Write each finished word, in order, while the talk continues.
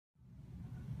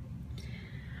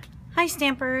Hi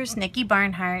Stampers, Nikki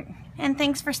Barnhart, and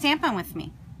thanks for stamping with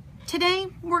me. Today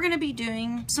we're going to be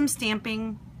doing some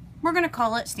stamping. We're going to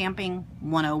call it Stamping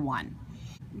 101.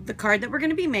 The card that we're going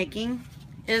to be making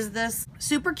is this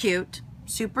super cute,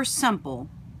 super simple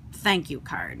thank you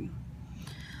card.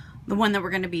 The one that we're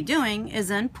going to be doing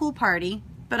is in Pool Party,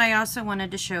 but I also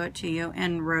wanted to show it to you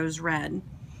in Rose Red.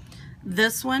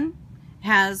 This one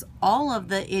has all of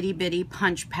the itty bitty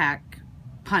punch pack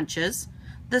punches,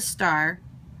 the star,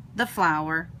 the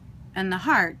flower, and the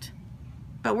heart,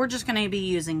 but we're just going to be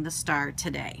using the star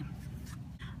today.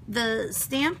 The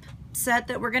stamp set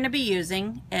that we're going to be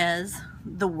using is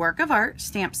the Work of Art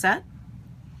stamp set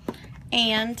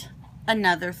and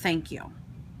another thank you.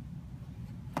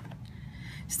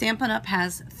 Stampin' Up!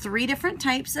 Has 3 different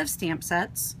types of stamp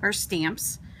sets, or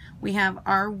stamps. We have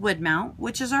our wood mount,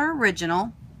 which is our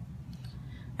original,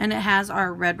 and it has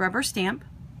our red rubber stamp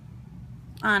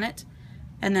on it.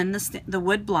 And then the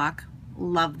wood block,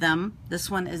 love them. This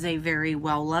one is a very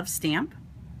well-loved stamp.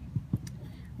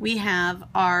 We have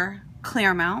our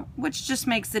clear mount, which just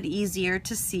makes it easier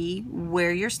to see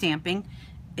where you're stamping.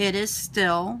 It is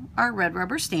still our red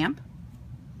rubber stamp.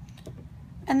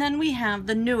 And then we have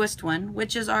the newest one,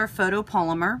 which is our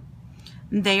photopolymer.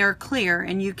 They are clear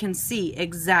and you can see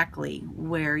exactly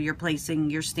where you're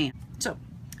placing your stamp. So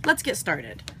let's get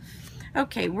started.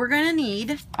 Okay, we're going to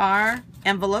need our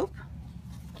envelope.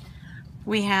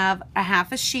 We have a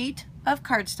half a sheet of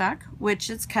cardstock, which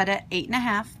is cut at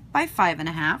 8.5 by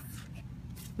 5.5.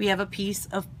 We have a piece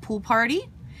of Pool Party.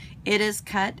 It is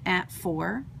cut at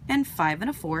 4 and 5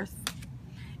 1/4.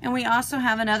 And we also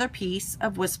have another piece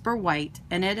of Whisper White,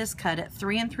 and it is cut at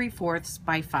 3 3/4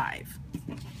 by 5.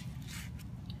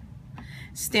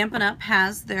 Stampin' Up!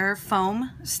 Has their foam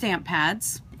stamp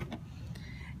pads,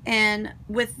 and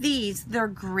with these, they're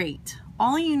great.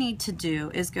 All you need to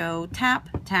do is go tap,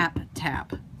 tap,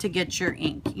 tap to get your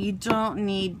ink. You don't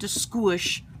need to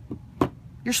squish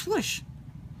your swoosh.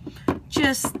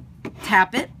 Just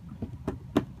tap it,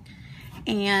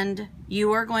 and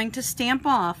you are going to stamp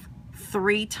off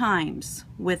 3 times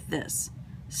with this.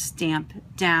 Stamp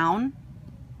down,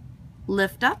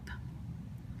 lift up,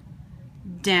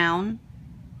 down,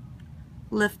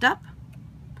 lift up,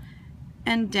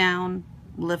 and down,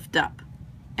 lift up.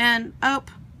 And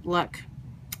up, look.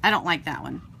 I don't like that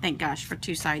one. Thank gosh for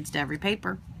 2 sides to every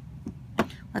paper.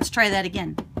 Let's try that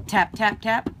again. Tap, tap,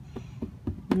 tap.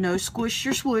 No squish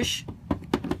your swoosh.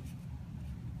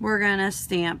 We're gonna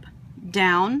stamp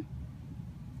down,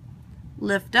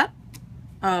 lift up.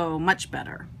 Oh, much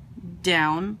better.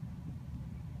 Down,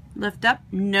 lift up.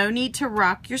 No need to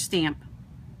rock your stamp.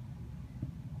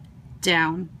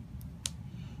 Down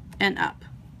and up.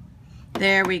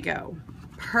 There we go.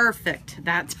 Perfect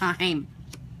that time.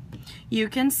 You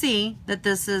can see that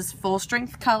this is full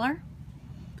strength color,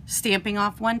 stamping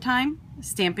off 1 time,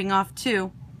 stamping off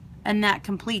 2, and that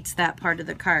completes that part of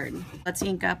the card. Let's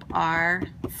ink up our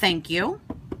thank you.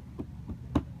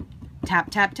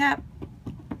 Tap, tap, tap.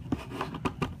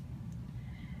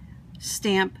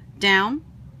 Stamp down,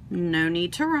 no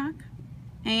need to rock,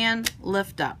 and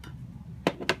lift up.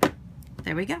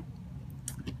 There we go.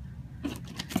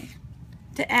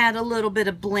 To add a little bit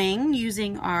of bling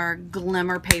using our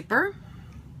glimmer paper.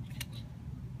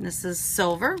 This is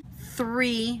silver.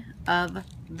 3 of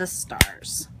the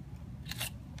stars.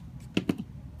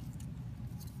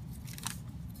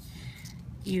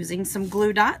 Using some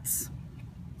glue dots.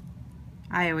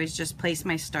 I always just place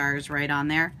my stars right on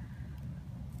there,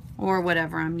 or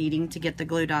whatever I'm needing to get the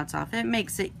glue dots off. It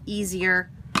makes it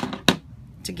easier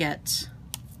to get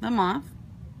them off.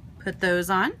 Put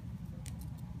those on.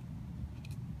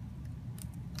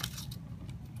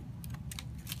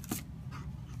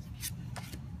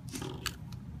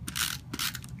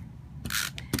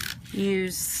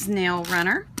 Use Snail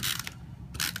Runner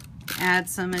to add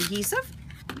some adhesive.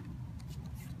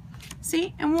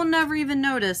 See, and we'll never even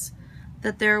notice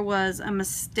that there was a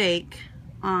mistake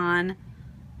on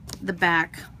the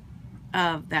back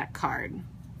of that card.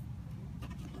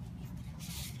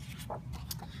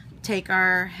 Take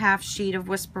our half sheet of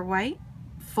Whisper White,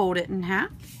 fold it in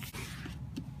half,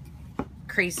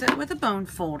 crease it with a bone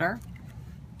folder,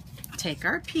 take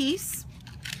our piece,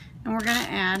 and we're going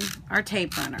to add our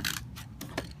tape runner.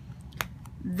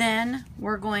 Then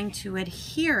we're going to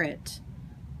adhere it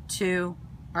to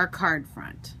our card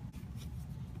front.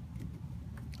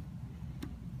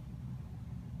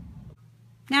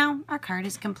 Now our card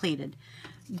is completed.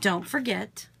 Don't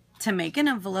forget to make an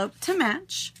envelope to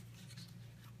match.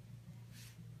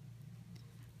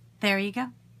 There you go.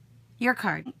 Your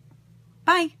card.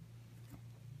 Bye.